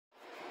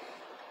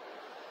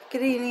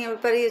Good evening,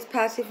 everybody. It's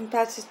Patsy from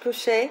Patsy's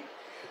Crochet.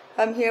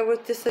 I'm here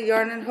with this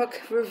yarn and hook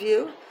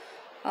review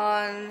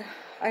on,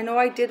 I know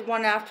I did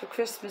one after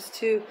Christmas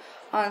too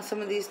on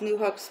some of these new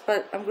hooks,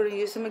 but I'm going to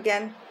use them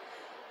again.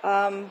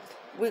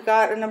 We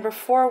got a number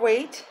 4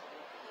 weight,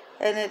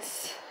 and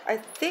it's, I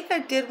think I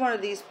did one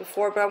of these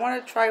before, but I want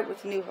to try it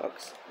with new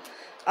hooks.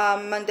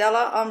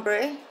 Mandela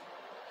Ombre,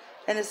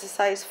 and it's a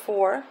size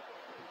 4.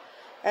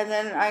 And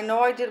then I know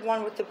I did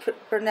one with the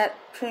Burnett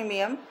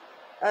Premium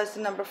as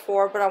the number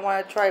 4, but I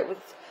want to try it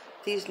with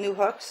these new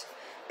hooks.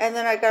 And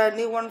then I got a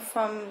new one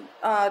from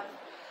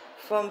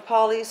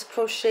Polly's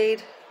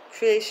Crocheted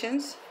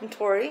Creations from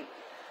Tori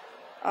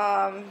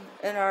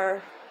in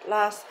our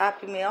last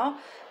Happy Mail,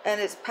 and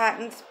it's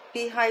Patents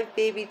Beehive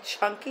Baby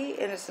Chunky,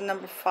 and it's the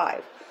number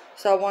 5.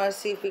 So I want to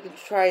see if we can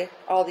try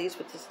all these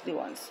with these new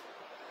ones.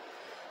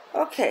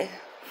 Okay,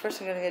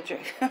 first I'm gonna get a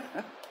drink.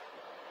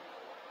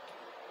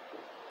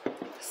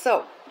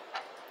 So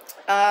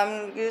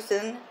I'm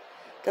using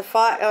the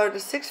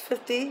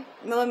 650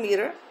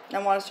 millimeter. I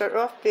want to start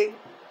off big.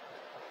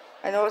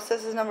 I know it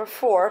says it's number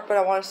 4, but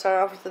I want to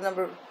start off with the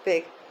number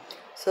big.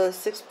 So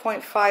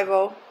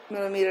 6.50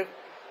 millimeter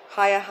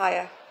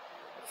Haya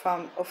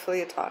from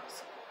Ophelia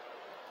Talks.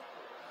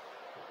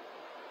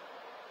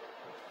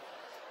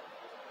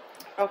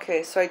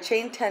 Okay, so I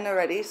chained 10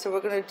 already. So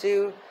we're going to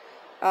do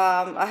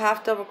a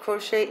half double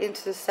crochet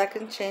into the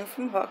second chain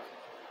from hook.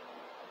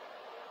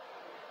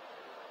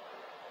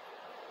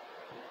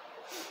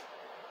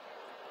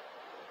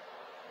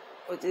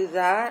 We'll do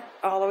that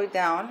all the way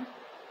down.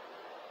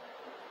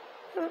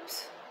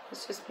 Oops,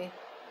 it's just me.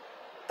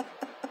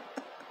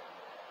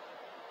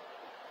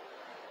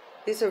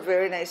 These are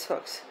very nice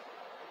hooks.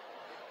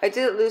 I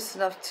did it loose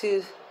enough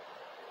too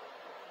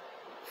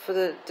for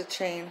the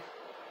chain.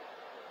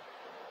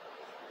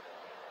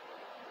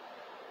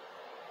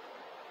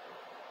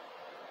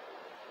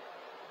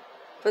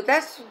 But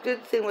that's a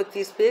good thing with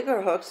these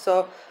bigger hooks.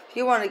 So if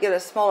you want to get a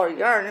smaller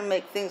yarn and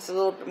make things a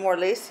little bit more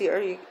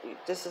lacier,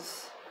 this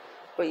is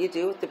what you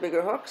do with the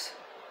bigger hooks.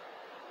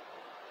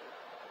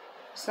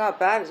 It's not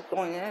bad, it's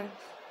going in.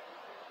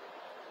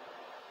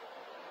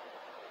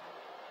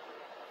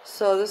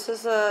 So this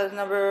is a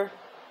number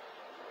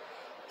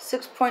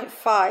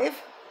 6.5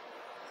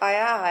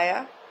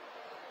 Haya,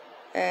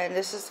 and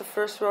this is the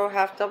first row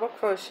half double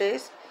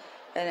crochets,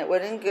 and it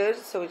went in good,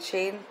 so we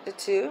chained the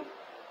 2.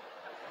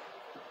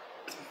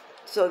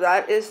 So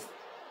that is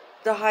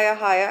the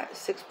Haya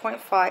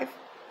 6.5.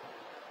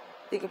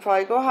 You can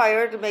probably go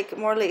higher to make it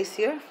more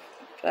lacier.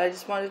 I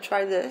just wanted to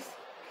try this.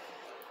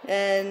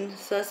 And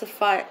so that's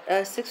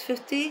a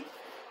 650.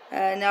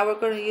 And now we're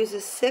going to use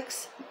a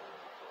 6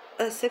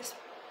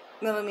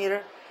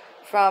 millimeter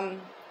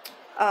from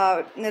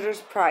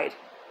Knitter's Pride.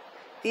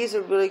 These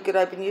are really good.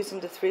 I've been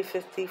using the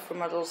 350 for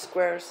my little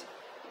squares.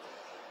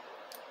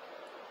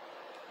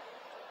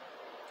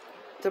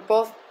 They're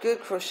both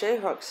good crochet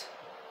hooks.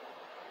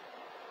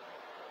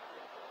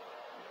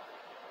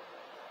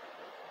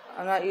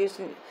 I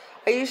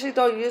usually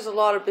don't use a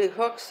lot of big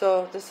hooks,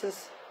 so this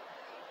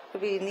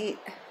would be neat.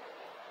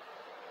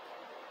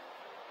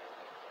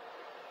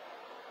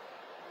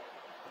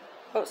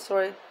 Oh,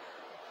 sorry.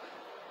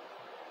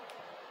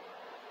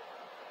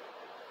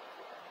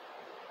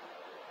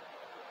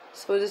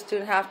 So we're just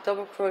doing half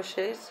double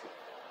crochets.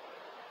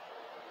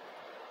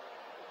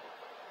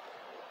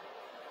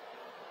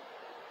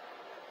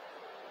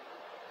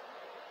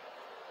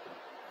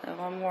 And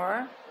one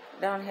more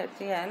down here at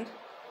the end.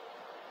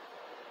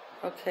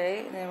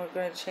 Okay, and then we're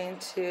going to chain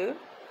 2.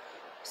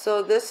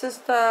 So this is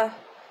the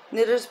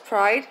Knitter's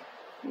Pride,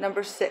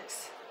 number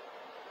 6.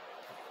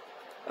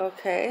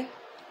 Okay,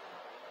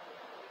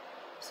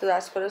 so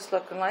that's what it's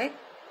looking like.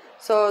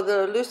 So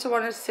the looser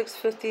one is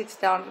 650, it's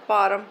down at the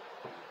bottom.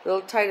 A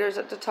little tighter is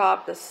at the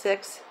top, the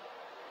 6.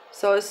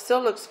 So it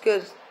still looks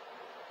good.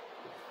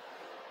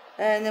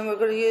 And then we're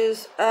going to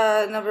use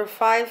number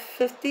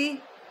 550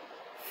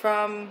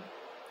 from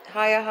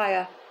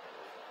Haya.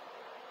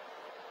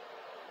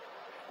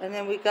 And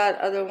then we got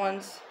other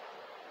ones.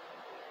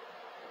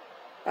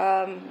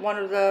 One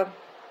of the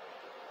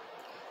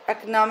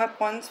economic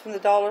ones from the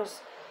Dollar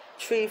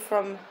Tree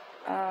from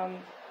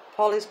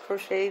Polly's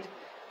Crocheted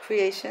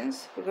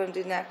Creations. We're going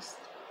to do next.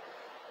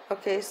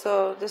 Okay,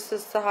 so this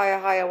is the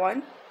Haya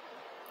one.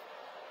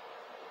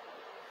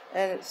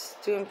 And it's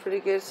doing pretty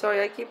good.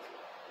 Sorry, I keep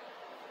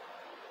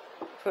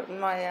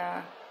putting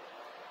my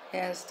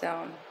hands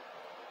down.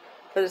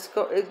 But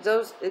it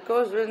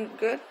goes really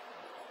good.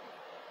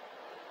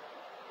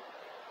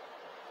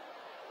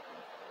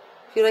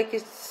 If you like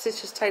your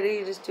stitches tighter,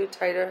 you just do it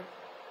tighter.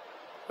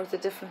 Or with a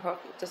different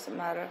hook, it doesn't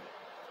matter.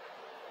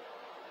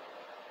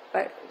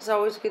 But it's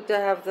always good to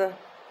have the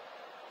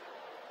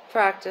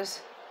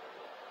practice.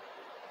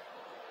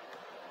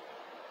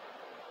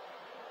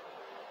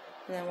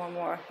 And then one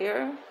more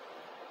here.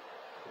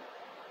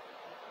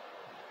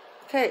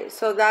 Okay,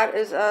 so that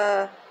is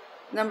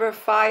number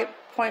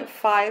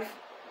 5.5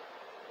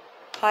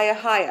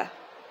 Haya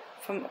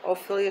from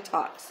Ophelia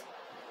Talks.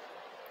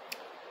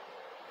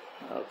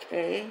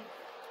 Okay.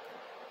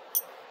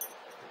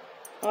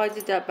 Oh, I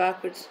did that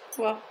backwards.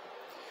 Well,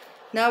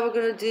 now we're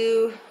going to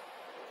do,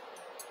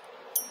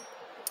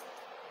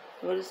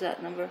 what is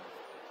that number?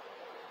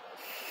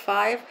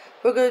 5.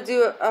 We're going to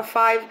do a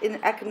 5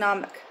 in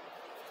economic.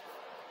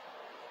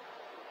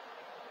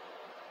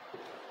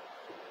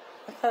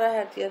 I thought I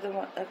had the other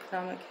one,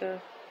 economic, here.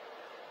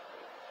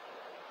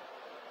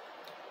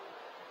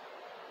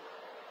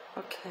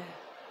 Okay.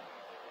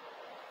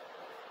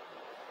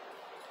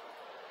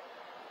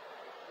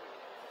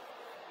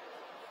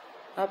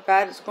 Not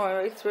bad, it's going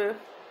right through.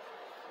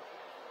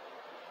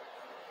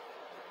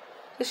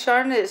 The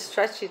yarn is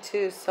stretchy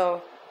too,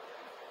 so,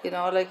 you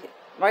know, like,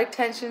 my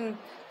tension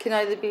can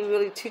either be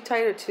really too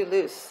tight or too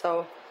loose,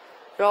 so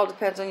it all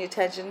depends on your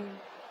tension.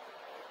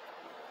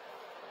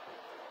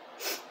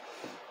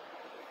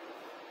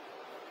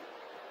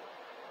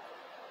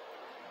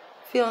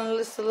 Feeling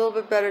just a little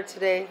bit better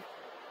today.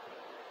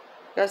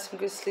 Got some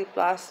good sleep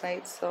last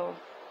night, so.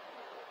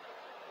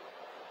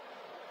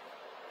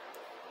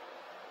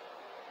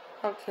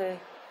 Okay.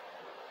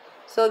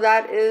 So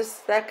that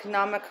is the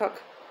economic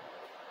hook.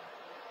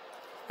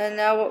 And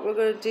now what we're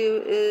going to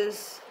do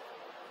is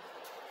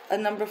a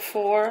number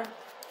 4.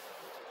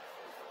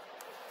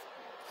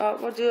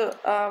 We'll do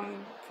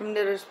from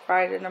Knitter's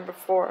Pride, a number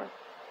 4.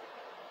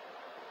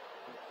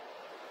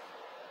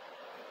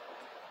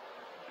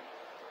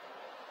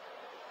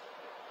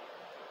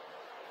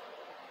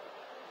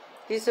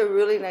 These are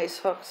really nice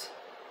hooks.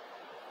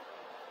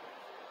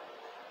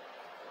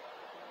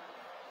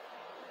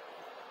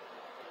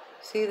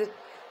 See,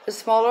 the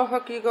smaller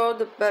hook you go,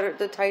 the better,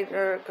 the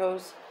tighter it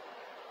goes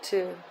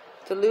too.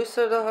 The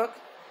looser the hook,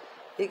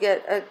 you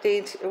get a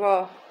dainty,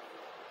 well,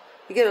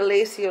 you get a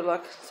lacier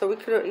look. So we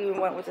could have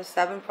even went with a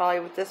 7 probably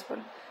with this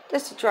one.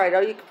 Just to try it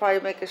out. You could probably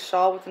make a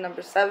shawl with the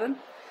number 7.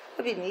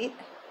 That'd be neat.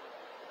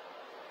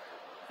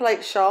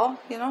 Like shawl,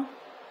 you know.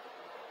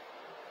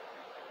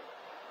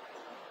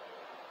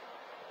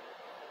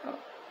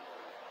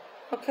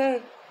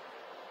 Okay.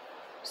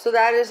 So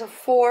that is a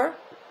 4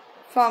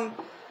 from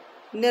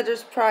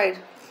Knitter's Pride.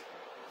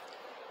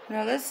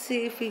 Now let's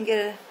see if we can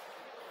get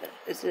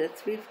a, is it a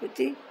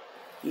 350?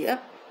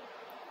 Yep.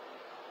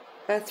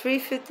 A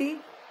 350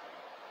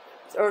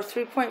 or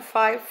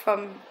 3.5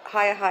 from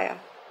Haya.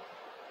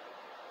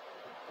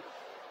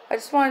 I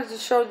just wanted to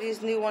show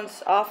these new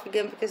ones off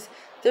again because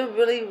they're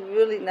really,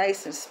 really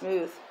nice and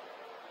smooth.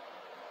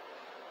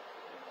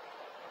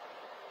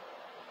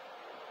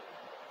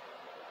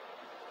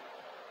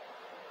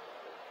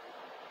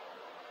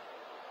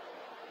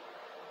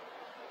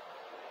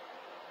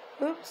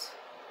 Oops.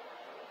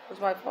 It was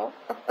my fault.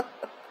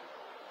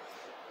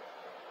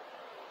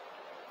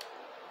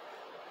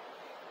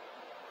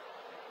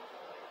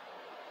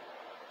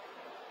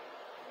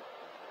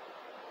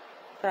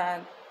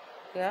 Bad.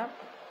 Yeah.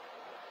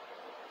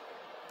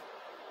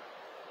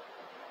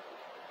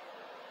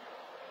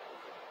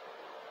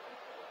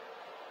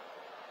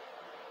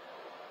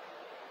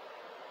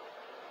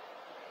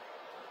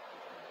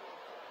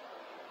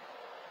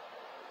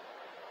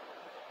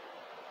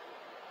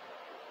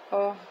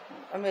 Oh,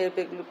 I made a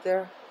big loop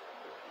there.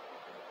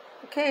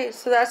 Okay,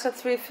 so that's a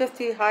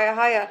 350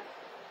 Haya.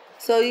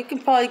 So you can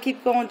probably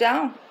keep going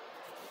down.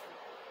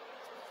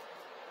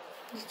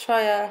 Let's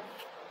try a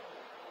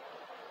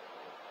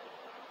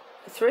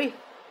 3.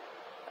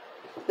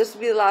 This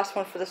will be the last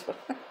one for this one.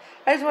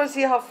 I just want to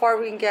see how far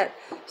we can get.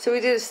 So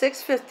we did a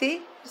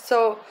 650,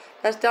 so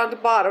that's down to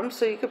bottom.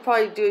 So you could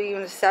probably do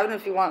even a 7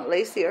 if you want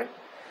lacier.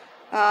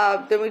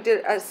 Then we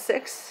did a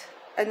 6,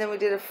 and then we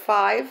did a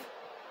 5,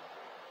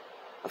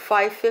 a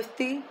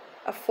 550,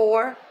 a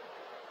 4,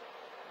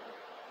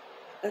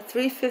 a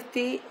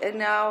 350, and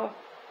now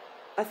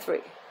a 3.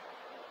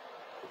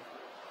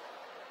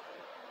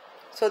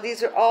 So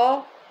these are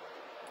all,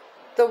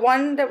 the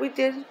one that we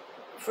did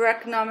for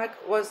economic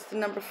was the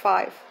number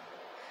 5,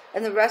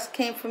 and the rest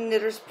came from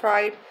Knitter's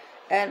Pride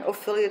and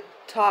Ophelia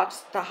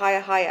Talks, the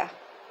Haya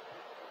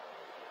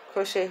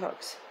crochet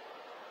hooks.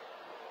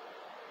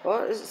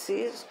 Well,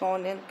 see, it's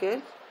going in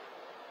good.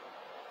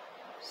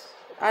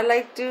 I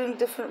like doing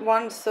different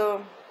ones,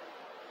 so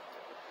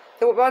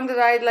the one that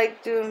I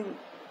like doing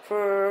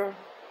for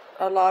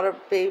a lot of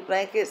baby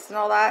blankets and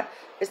all that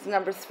is the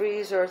number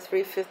 3s or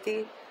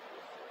 350,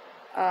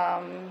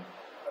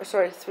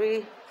 sorry,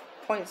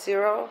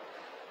 3.0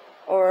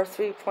 or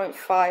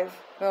 3.5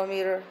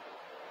 millimeter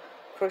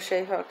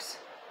crochet hooks.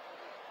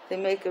 They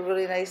make a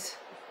really nice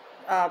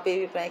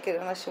baby blanket.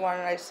 Unless you want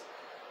a nice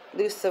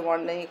looser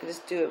one, then you can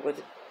just do it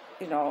with,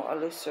 you know, a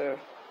looser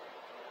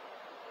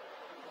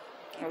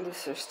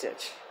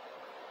stitch.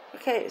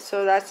 Okay,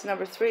 so that's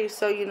number 3.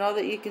 So you know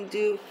that you can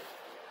do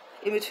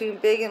in between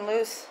big and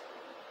loose.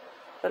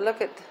 But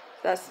look at,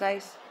 that's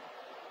nice.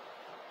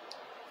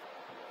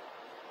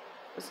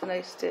 It's a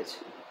nice stitch.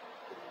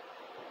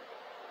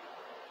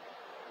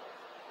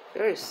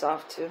 Very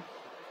soft too.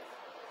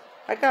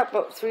 I got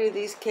about 3 of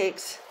these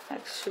cakes. I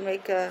should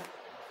make a,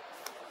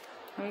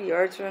 how many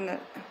yards are in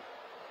it?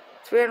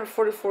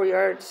 344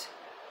 yards.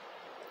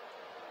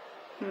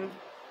 And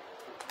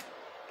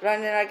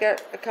then I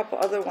got a couple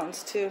other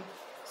ones too.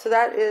 So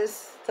that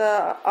is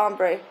the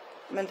ombre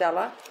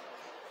mandala.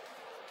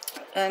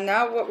 And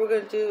now what we're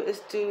going to do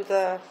is do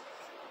the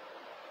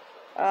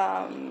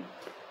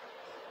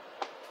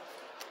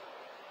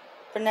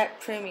Bernette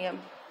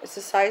Premium. It's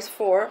a size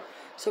 4.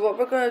 So what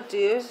we're going to do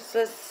is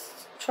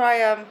let's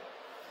try,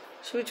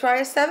 should we try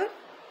a 7?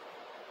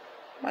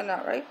 Why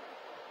not, right?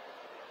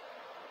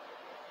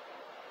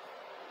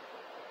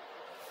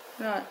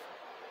 Not.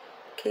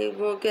 Okay,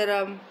 we'll get,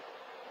 do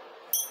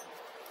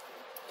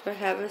I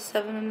have a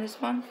 7 in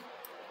this one?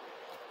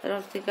 I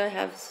don't think I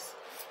have.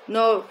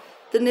 No,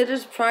 the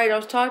Knitter's Pride, I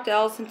was talking to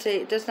Allison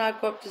today, it does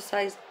not go up to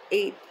size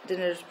 8, the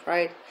Knitter's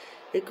Pride.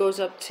 It goes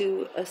up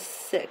to a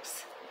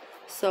 6.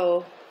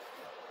 So,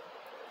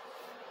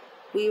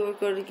 we were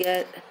going to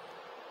get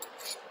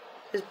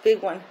this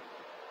big one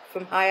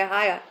from Hiya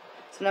Hiya.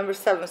 It's number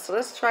 7, so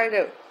let's try it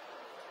out.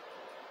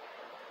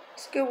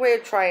 It's a good way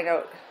of trying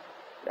out.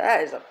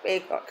 That is a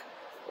big hook.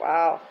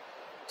 Wow.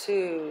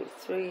 2,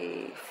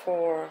 3,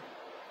 4,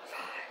 5,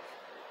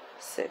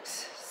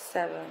 6,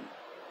 7,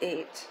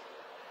 8,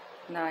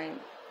 9,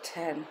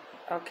 10.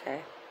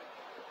 Okay.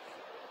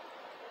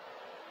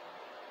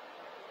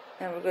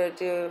 And we're going to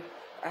do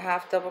a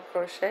half double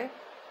crochet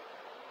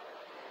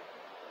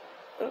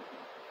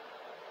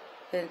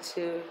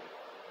into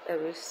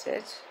every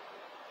stitch.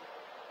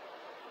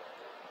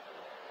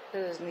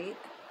 This is neat.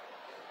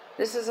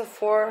 This is a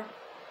 4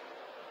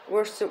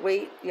 worsted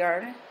weight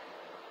yarn.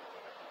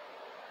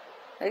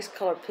 Nice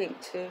color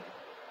pink too.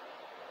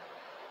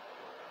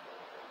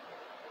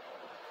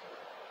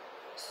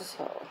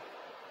 So,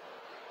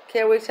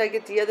 can't wait till I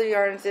get the other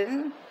yarns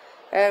in,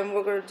 and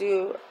we're going to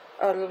do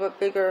a little bit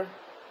bigger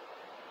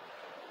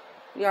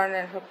yarn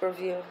and hook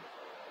review.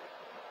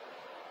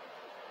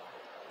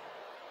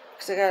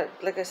 Because I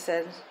got, like I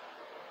said,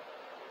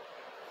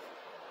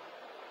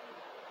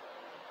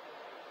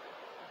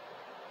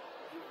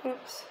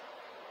 oops.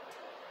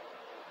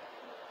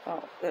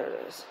 Oh, there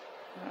it is.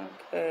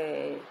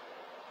 Okay.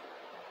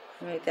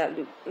 I made that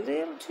loop a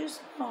little too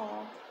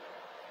small.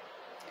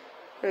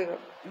 There you go.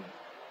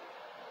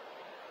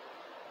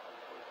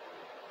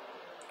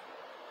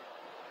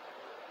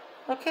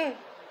 Okay.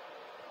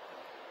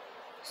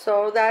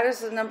 So that is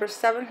the number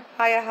 7,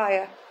 Hiya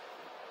Hiya.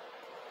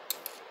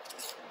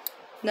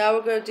 Now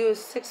we're going to do a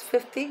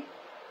 650.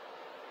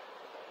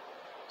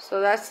 So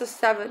that's the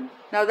 7.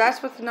 Now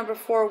that's with the number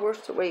 4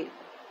 worsted weight.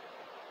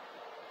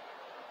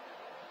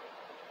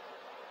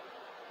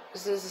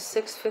 This is a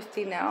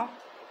 650 now.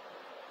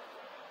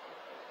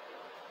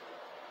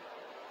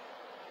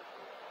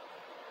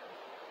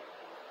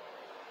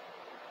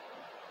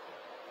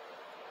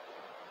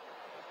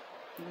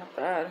 Not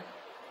bad.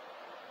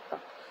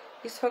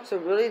 These hooks are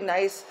really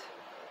nice.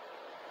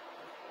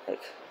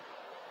 Like,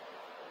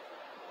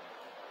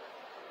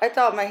 I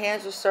thought my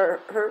hands would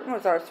start hurting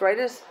with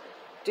arthritis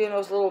doing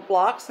those little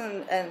blocks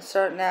and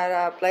starting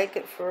that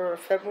blanket for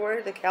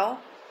February, the cowl.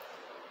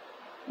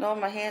 No,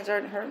 my hands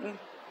aren't hurting.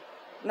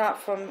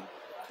 Not from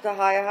the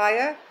Hiya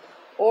Hiya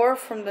or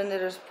from the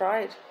Knitter's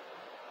Pride.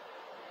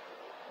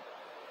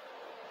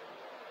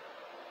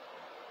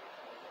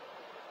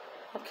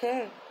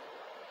 Okay,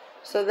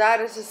 so that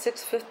is a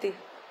 650.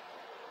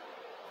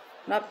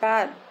 Not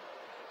bad.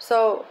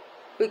 So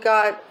we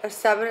got a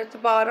 7 at the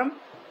bottom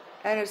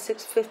and a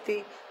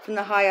 650 from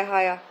the Hiya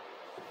Hiya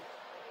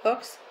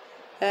hooks.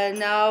 And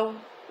now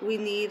we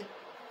need,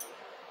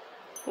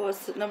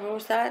 what number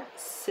was that?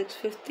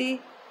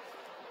 650.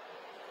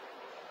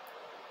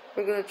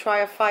 We're going to try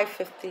a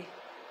 550.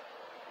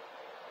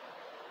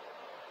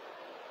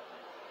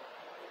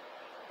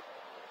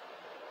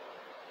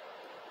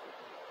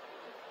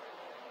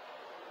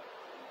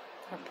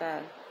 Not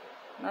bad.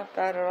 Not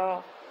bad at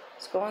all.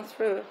 It's going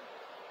through.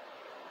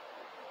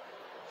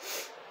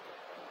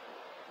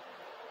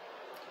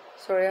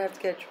 Sorry, I have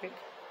to get a drink.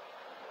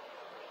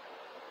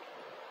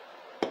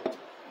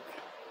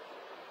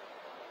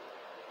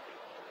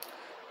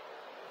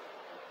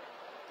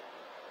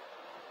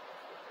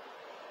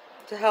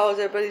 The hell is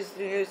everybody's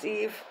New Year's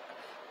Eve?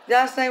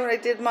 Last night when I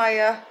did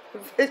my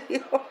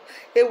video,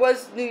 it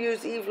was New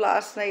Year's Eve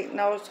last night, and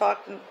I was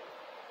talking.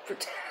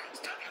 It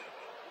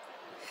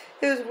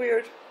was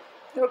weird.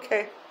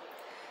 Okay,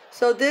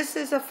 so this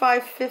is a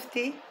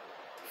 550,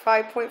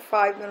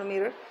 5.5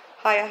 millimeter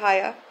Hiya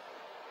Hiya.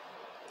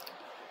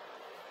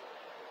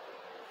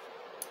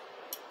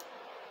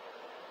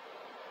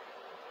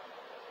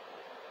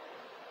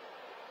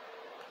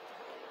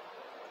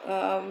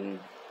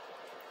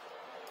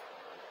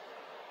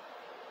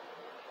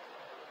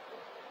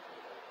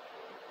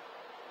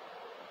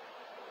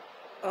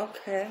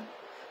 Okay,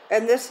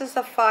 and this is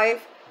a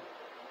 5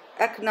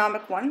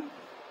 economic one.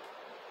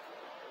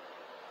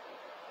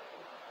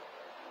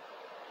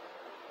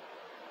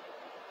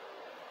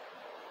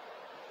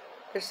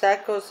 Because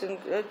that goes in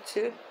good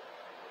too.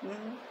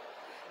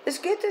 It's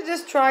good to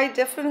just try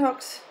different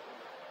hooks.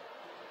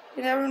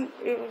 You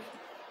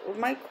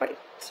might quite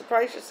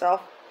surprise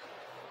yourself.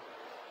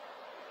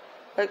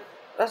 Like,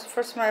 that's the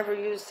first time I ever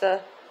used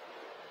a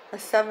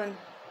 7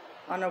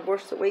 on a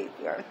worsted weight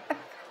yarn.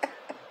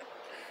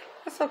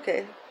 That's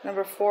okay.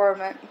 Number 4 I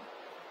meant.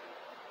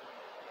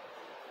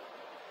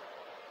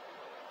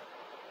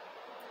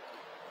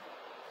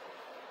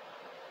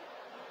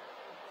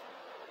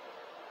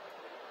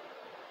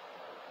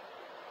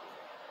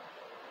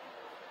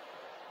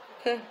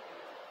 Okay,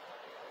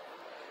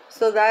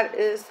 so that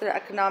is the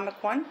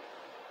economic one.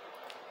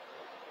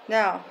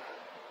 Now,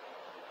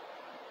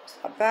 it's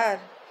not bad.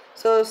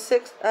 So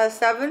 7,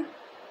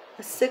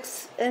 a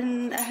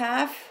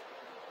 6.5,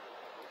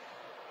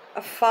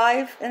 a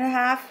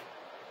 5.5,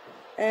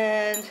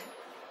 and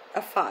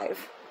a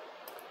 5.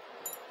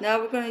 Now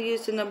we're going to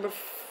use the number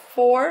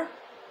 4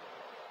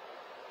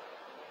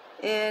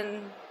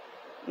 in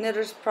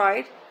Knitter's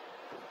Pride.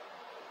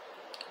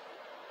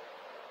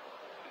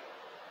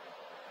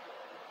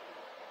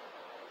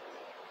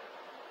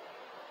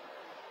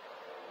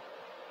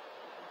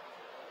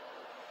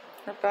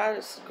 Not bad,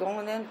 it's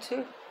going in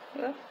too.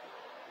 Yeah.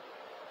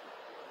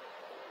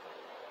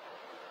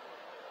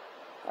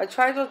 I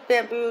tried those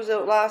bamboos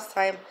out last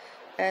time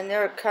and they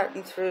were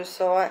cutting through,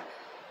 so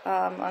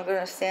I'm going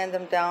to sand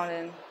them down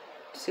and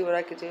see what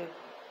I could do.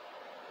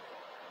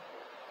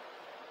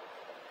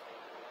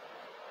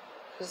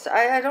 Because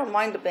I don't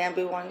mind the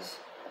bamboo ones.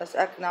 That's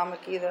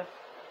economic either.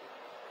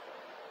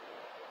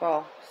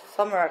 Well,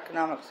 some are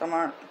economic, some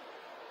aren't.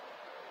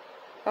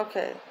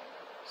 Okay,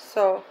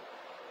 so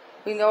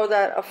we know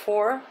that a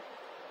 4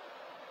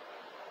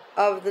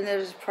 of the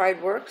Knitter's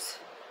Pride works.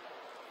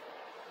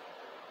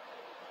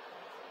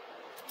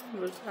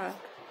 Where's that?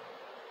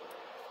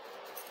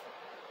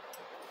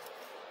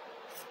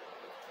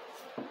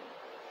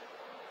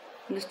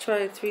 Let's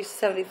try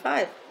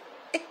 375.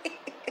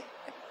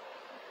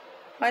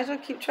 Might as well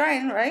keep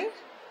trying, right?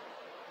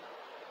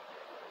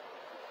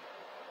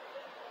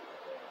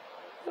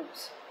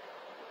 Oops.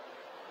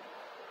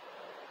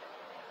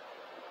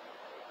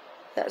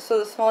 Yeah, so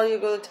the smaller you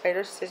go, the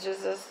tighter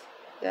stitches is.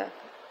 Yeah.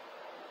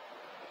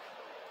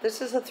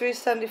 This is a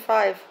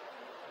 375.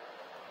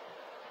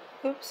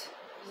 Oops.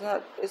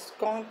 It's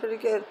going pretty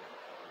good.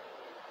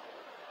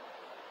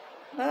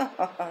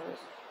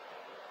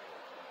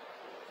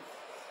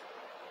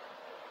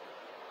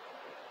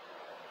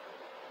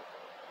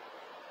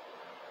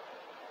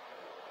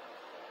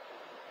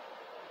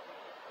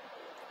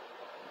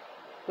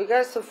 We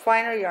got some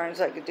finer yarns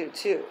I could do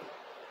too,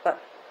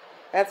 but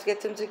I have to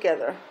get them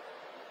together.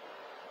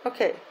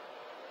 Okay,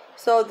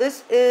 so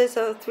this is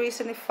a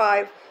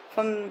 375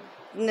 from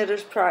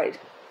Knitter's Pride.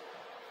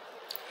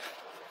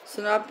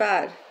 So not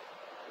bad.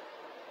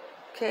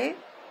 Okay,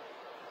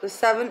 the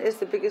 7 is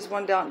the biggest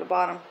one down at the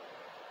bottom.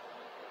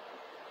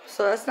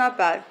 So that's not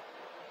bad.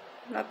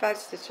 Not bad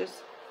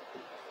stitches.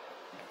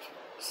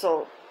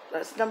 So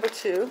that's number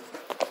 2.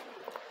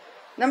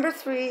 Number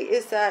 3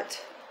 is that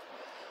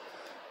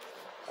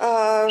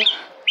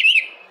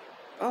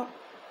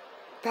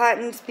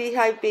Patton's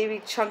Beehive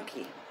Baby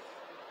Chunky.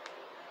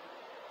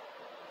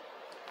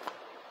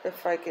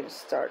 If I can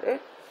start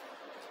it.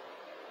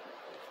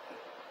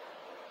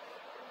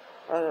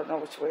 I don't know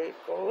which way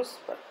it goes,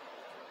 but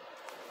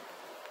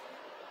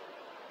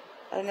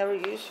I never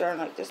used yarn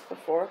like this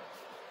before.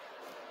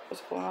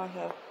 What's going on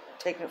here?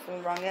 Taking it from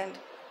the wrong end.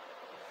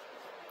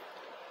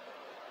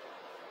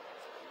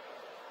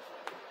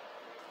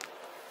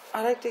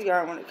 I like the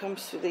yarn when it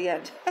comes through the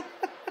end.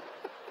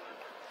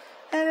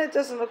 And it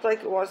doesn't look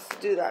like it wants to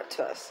do that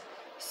to us.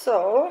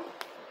 So,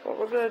 what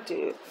we're going to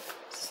do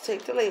is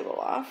take the label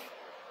off.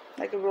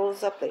 I can roll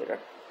this up later.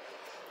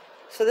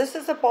 So this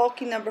is a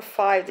bulky number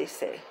 5, they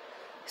say.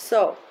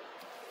 So,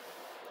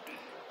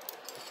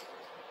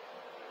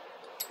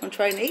 I'm going to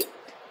try an 8.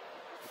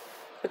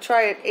 We'll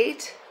try an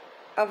 8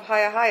 of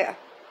Hiya Hiya.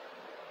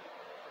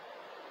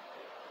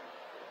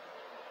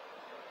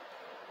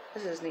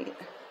 This is neat.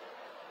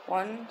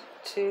 1,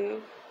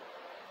 2,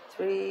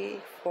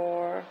 3,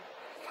 4,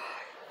 5,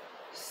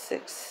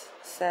 6,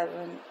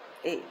 7,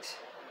 8,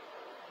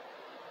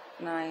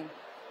 9,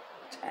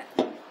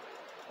 10.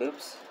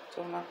 Oops,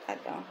 don't knock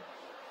that down.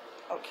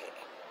 Okay.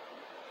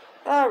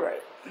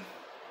 Alright.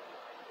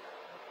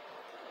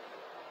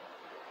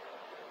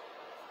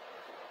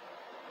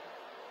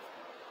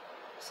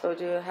 So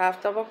do a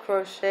half double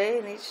crochet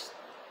in each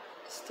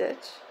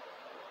stitch.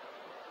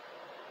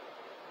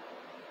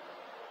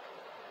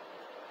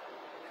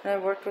 And I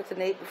worked with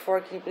an 8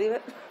 before, can you believe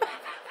it?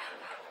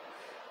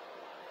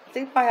 I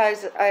think my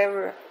highest I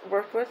ever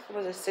worked with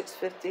was a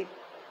 650.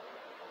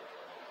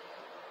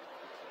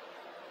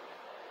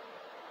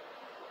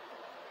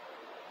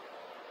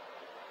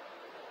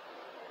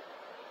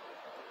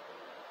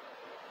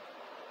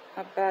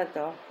 Not bad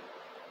though.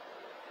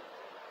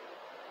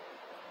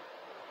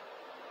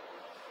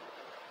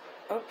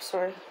 Oh,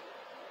 sorry.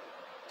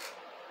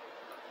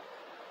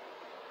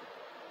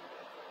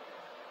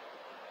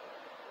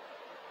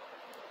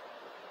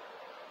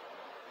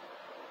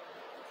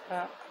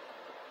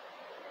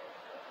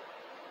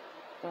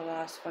 The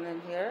last one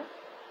in here.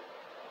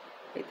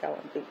 Made that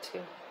one big too.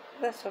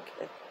 That's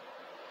okay.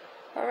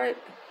 Alright.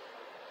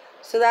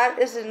 So that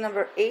is the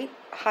number 8,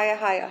 Hiya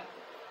Hiya.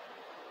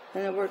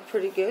 And it worked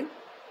pretty good.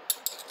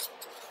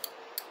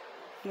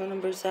 What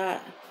number is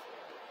that?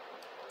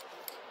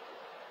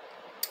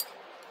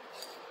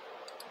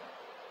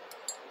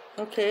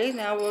 Okay,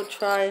 now we'll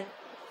try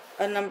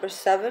a number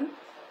 7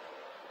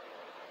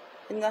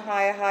 in the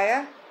Hiya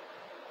Hiya.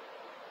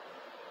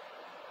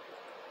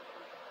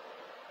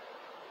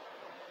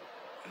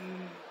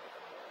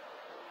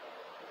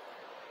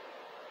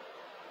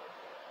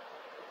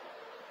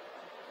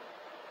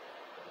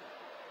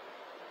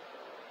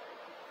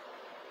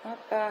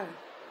 Not bad.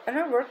 I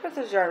never worked with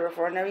this yarn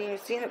before. I've never even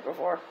seen it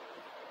before.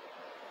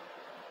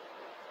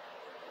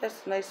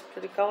 That's nice,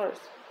 pretty colors.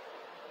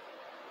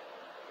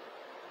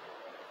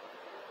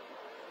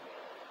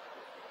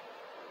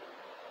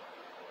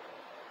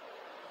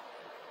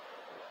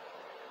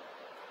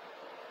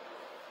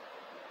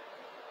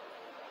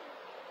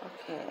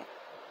 Okay,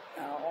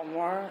 now one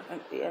more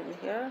at the end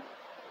here.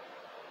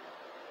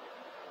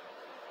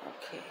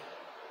 Okay.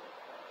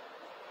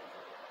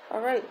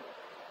 Alright,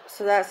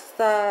 so that's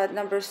the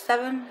number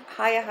 7,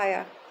 Haya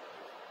Haya.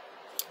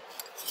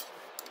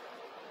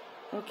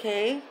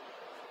 Okay,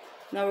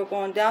 now we're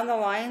going down the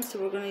line, so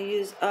we're going to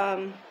use,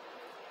 do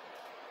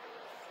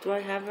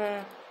I have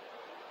a,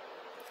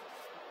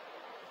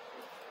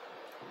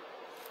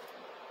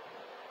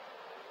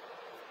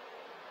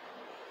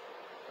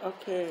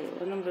 okay,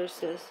 what number is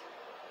this?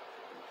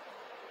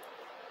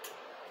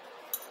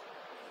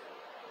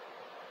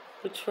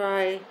 We'll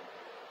try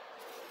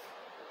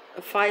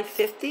a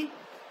 550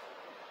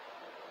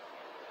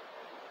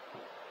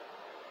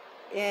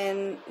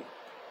 in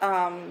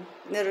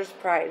Knitter's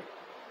Pride.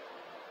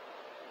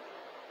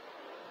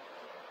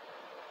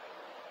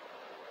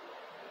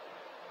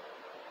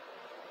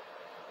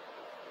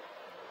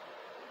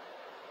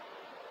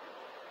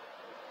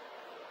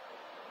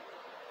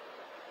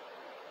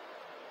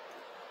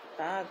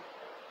 Bad.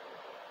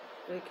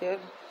 Pretty good.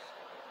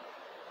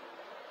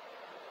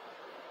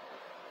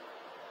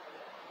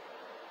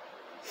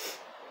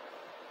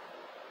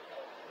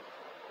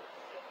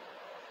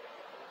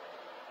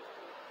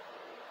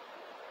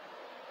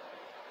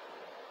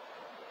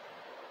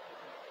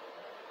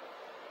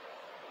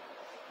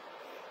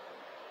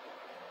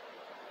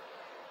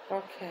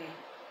 Okay,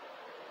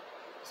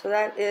 so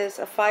that is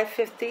a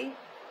 550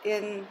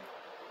 in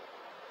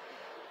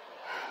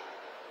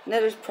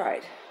Knitter's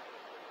Pride.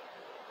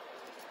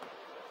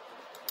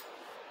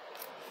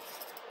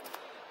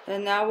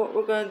 And now what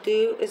we're going to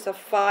do is a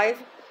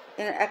 5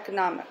 in an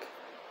economic.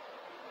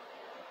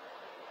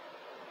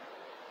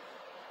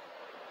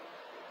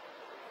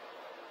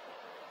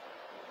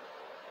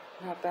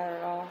 Not bad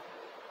at all.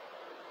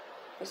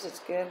 This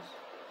is good.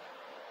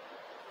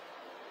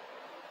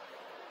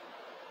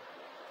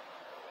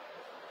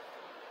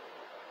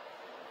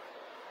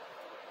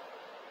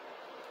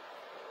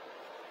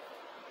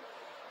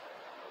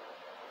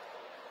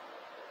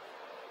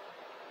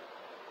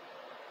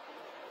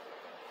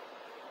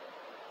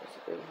 There's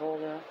a big hole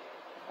there.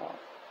 Oh.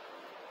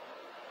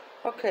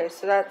 Okay,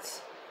 so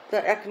that's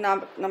the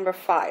economic number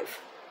 5.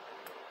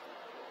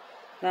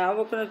 Now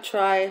we're going to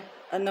try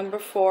a number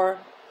 4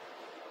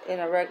 in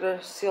a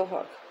regular seal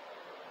hook.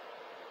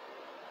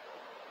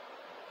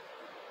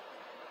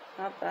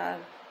 Not bad.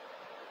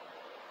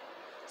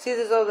 See,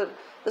 though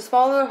the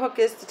smaller the hook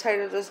is, the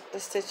tighter the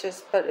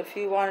stitches, but if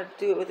you want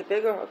to do it with a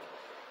bigger hook,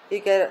 you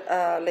get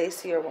a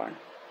lacier one.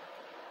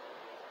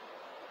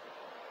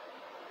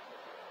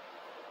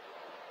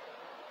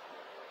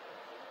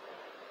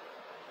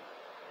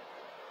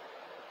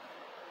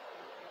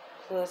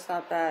 So that's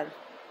not bad.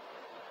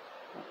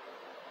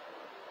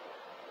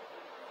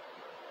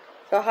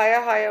 The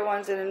higher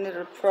ones in the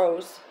Knitter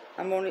Pros,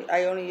 I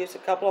only use a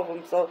couple of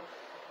them, so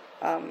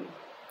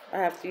I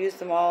have to use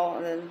them all,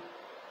 and then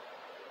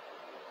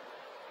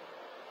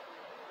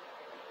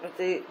but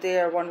they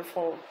are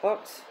wonderful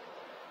hooks.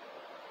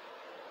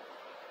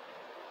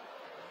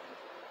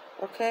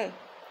 Okay,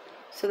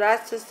 so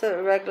that's just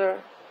the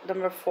regular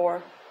number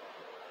 4.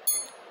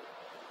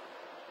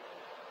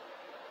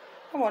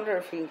 I wonder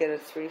if you can get a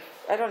 3.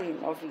 I don't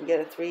even know if you can get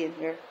a 3 in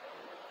here.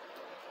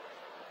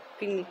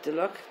 We need to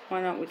look.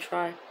 Why don't we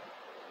try?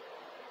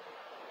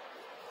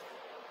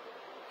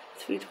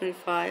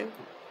 325.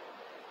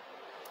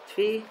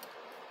 3.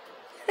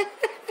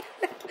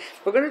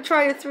 We're gonna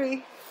try a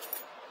 3.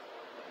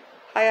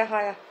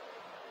 Higher.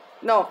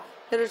 No,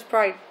 Knitter's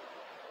Pride.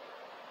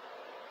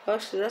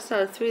 Actually, that's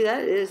not a 3.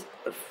 That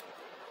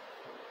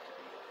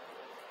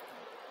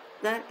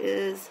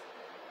is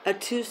a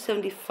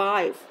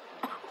 275.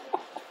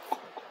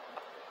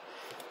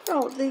 I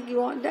don't think you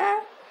want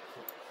that.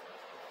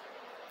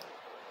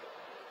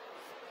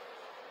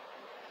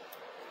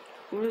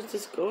 Where does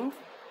this go?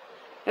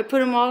 I put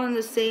them all in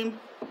the same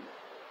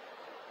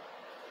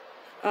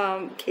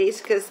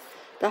case because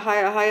the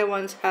higher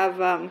ones have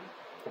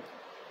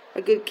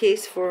a good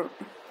case for.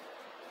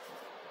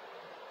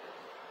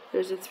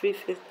 There's a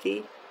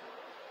 350.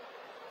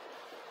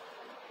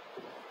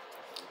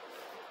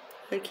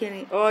 I can't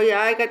even, oh yeah,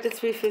 I got the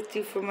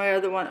 350 for my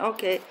other one.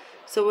 Okay,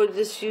 so we'll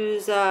just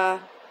use a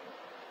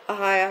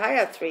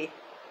higher 3.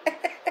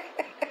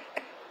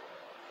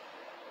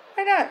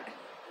 Why not?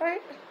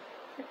 Right?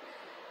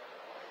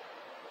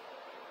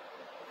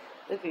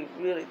 It'd be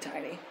really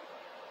tiny.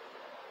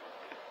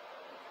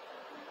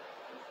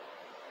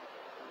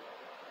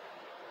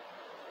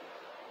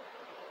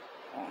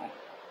 Oh.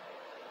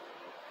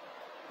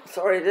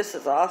 Sorry, this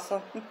is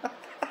awesome.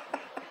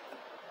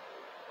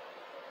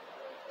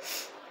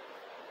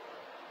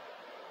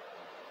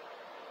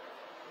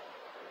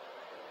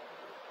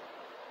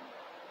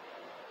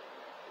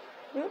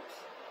 Oops.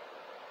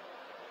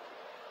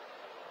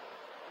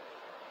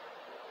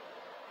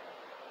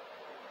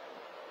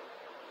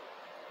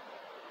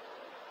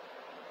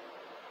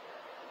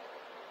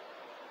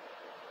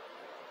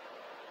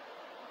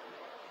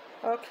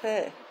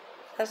 Okay,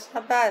 that's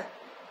not bad.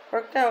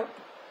 Worked out.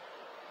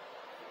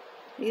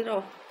 You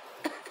know.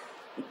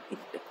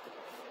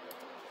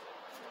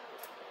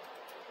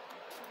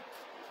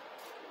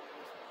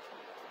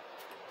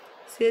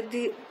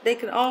 See, they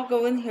can all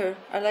go in here.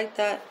 I like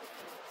that.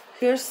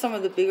 Here's some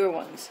of the bigger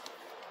ones.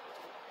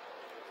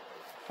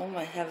 Oh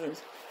my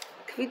heavens.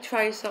 Can we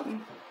try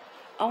something?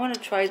 I want to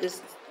try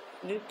this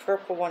new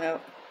purple one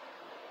out.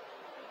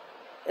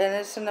 And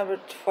it's a number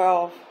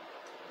 12.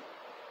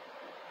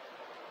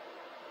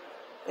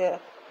 Yeah.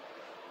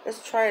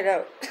 Let's try it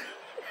out.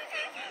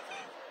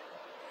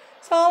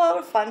 It's all out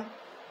of fun.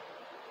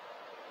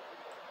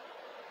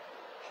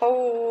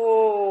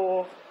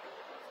 Oh.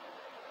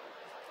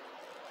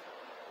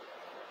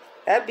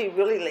 That'd be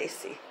really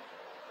lacy.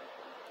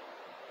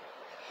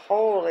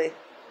 Holy.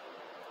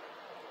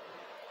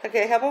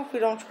 Okay, how about if we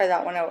don't try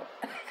that one out?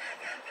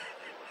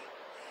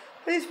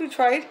 At least we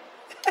tried.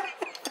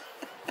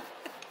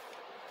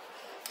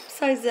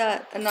 Besides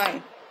that, a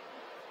 9.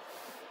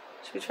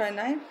 Should we try a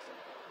 9?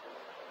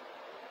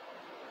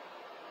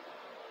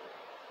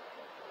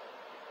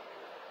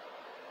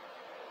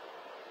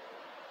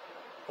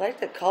 I like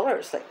the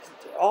colors, like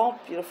they're all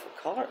beautiful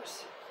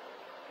colors.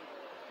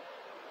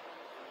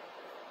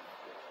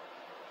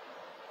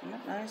 Isn't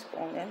that nice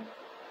going in?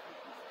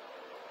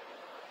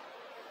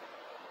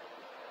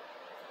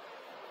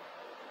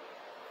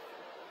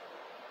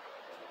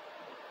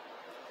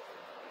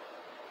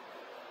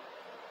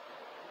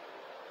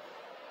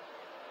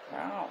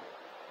 Wow.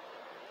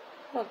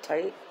 A little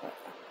tight. But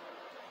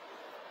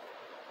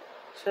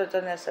should have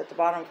done this at the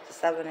bottom with the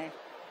 7, eh?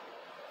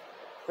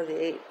 For the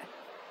 8.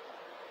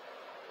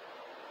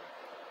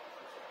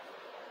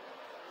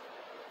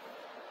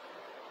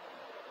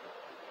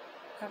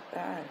 Not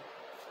bad.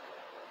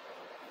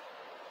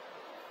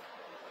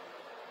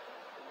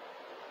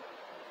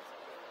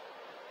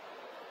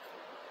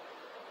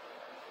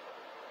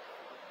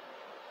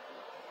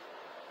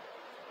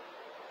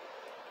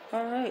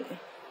 All right.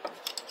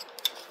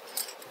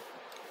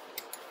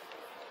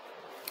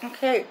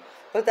 Okay,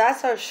 but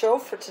that's our show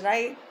for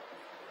tonight.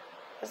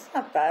 That's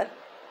not bad.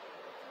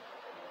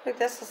 Look,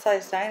 that's a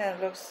size 9 and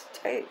it looks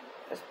tight.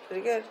 That's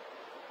pretty good.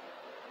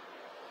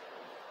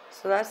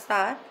 So that's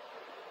that.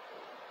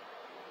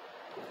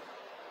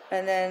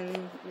 And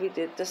then we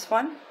did this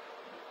one.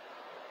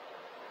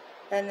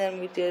 And then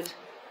we did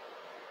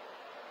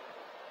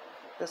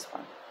this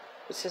one,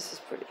 which is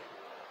just pretty.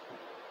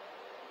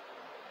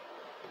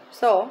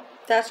 So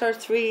that's our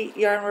 3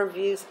 yarn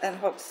reviews and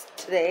hooks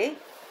today.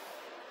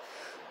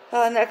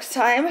 Next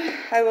time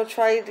I will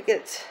try to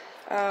get,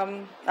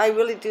 I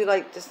really do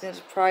like this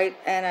Knitted Pride,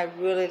 and I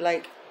really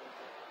like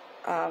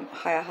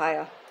Hiya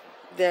Hiya.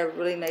 They're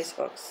really nice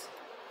hooks.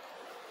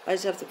 I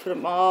just have to put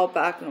them all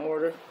back in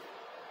order.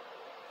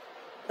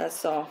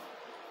 That's all.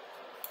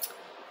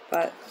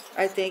 But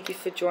I thank you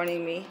for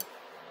joining me.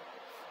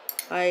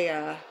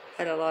 I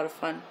had a lot of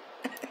fun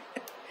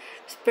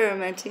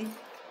experimenting.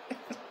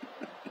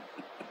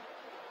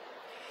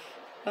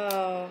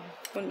 Oh,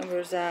 what number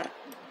is that?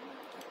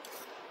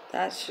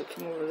 That should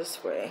come over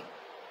this way.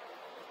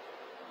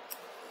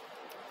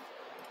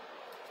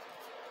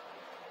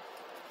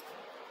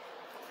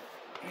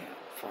 Yeah,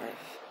 5.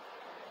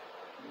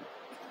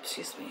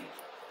 Excuse me.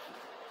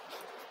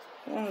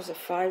 One was a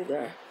 5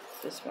 there.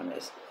 This one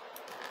is.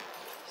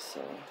 So.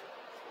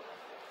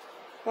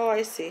 Oh,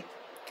 I see.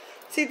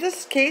 See,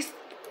 this case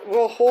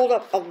will hold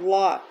up a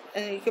lot,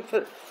 and you can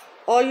put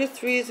all your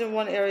 3s in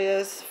one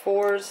area,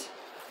 4s,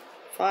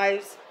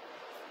 5s.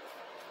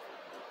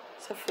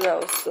 Except for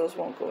those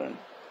won't go in.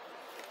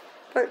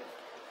 But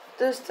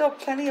there's still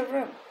plenty of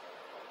room.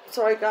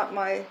 So I got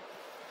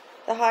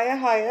the Hiya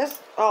Hiyas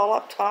all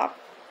up top.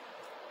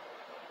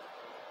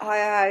 Hiya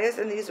Hiyas,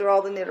 and these are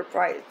all the Knitted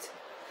Prides.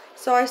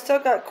 So I still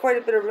got quite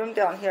a bit of room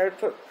down here to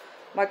put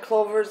my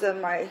clovers and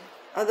my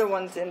other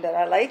ones in that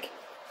I like.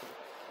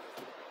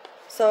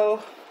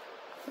 So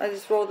I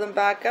just roll them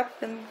back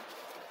up, and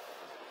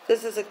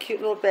this is a cute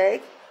little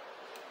bag.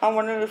 I'm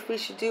wondering if we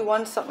should do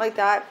something like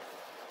that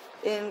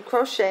in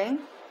crocheting.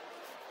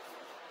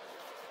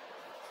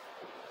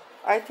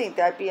 I think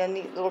that'd be a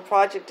neat little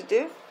project to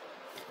do.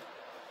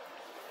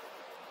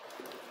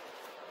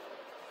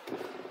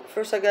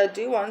 First I gotta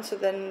do one, so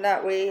then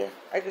that way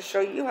I can show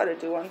you how to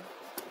do one.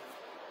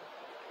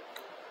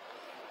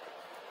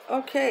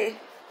 Okay,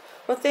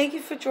 well, thank you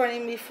for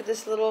joining me for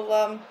this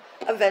little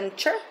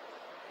adventure,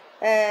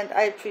 and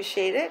I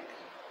appreciate it.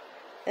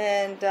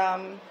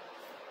 And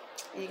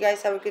you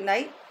guys have a good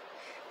night,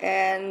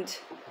 and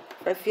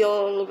if I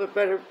feel a little bit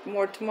better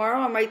more tomorrow,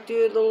 I might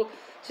do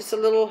just a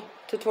little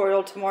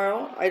tutorial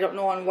tomorrow. I don't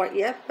know on what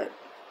yet, but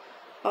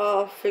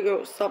I'll figure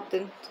out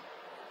something.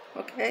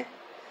 Okay,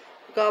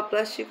 God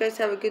bless you guys.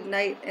 Have a good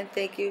night, and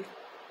thank you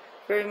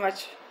very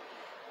much.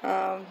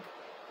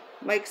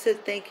 Mike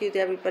said thank you to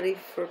everybody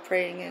for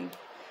praying and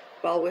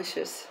well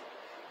wishes,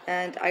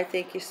 and I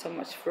thank you so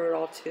much for it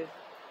all too.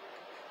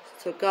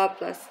 So God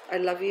bless. I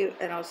love you,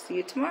 and I'll see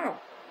you tomorrow.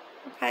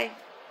 Bye.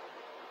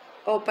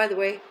 Oh, by the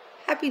way,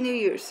 Happy New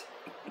Year's.